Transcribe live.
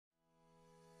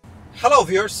Hello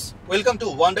viewers, welcome to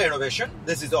Wonder Innovation.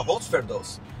 This is your host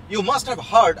Firdaus. You must have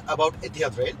heard about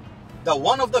Etihad Rail, the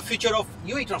one of the future of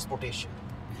UAE transportation.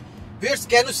 Viewers,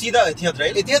 can you see the Etihad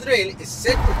Rail? Etihad Rail is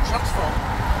set to transform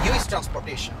UAE's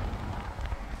transportation.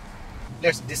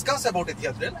 Let's discuss about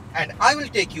Etihad Rail and I will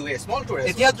take you a small tour.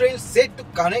 Etihad Rail is set to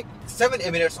connect 7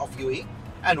 Emirates of UAE,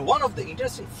 and one of the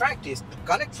interesting facts is to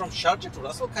connect from Sharjah to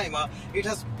Ras Al Khaimah, it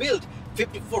has built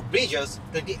 54 bridges,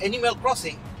 20 animal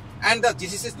crossing, and the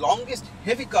GCC's longest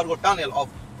heavy cargo tunnel of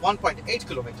 1.8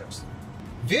 kilometers.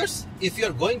 Viewers, if you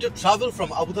are going to travel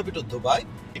from Abu Dhabi to Dubai,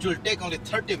 it will take only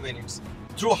 30 minutes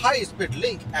through high-speed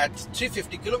link at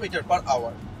 350 km per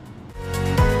hour.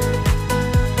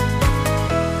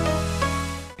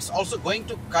 It's also going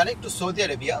to connect to Saudi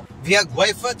Arabia via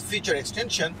Guaifat Future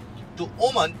Extension to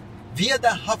Oman via the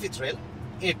Hafid Rail,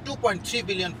 a 2.3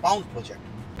 billion pound project.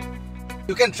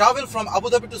 You can travel from Abu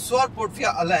Dhabi to Suar Port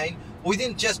via a line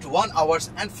within just 1 hour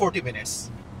and 40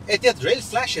 minutes. Etihad Rail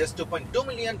slashes 2.2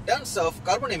 million tons of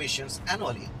carbon emissions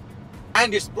annually.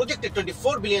 And it's projected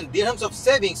 24 billion dirhams of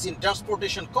savings in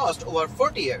transportation cost over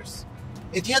 40 years.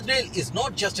 Etihad Rail is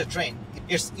not just a train,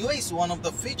 it's UAE's one of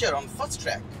the feature on fast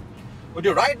track. Would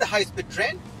you ride the high-speed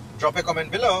train? Drop a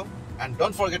comment below and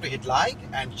don't forget to hit like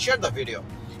and share the video.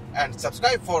 And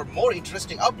subscribe for more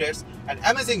interesting updates and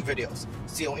amazing videos.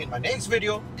 See you in my next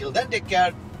video. Till then, take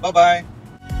care. Bye-bye.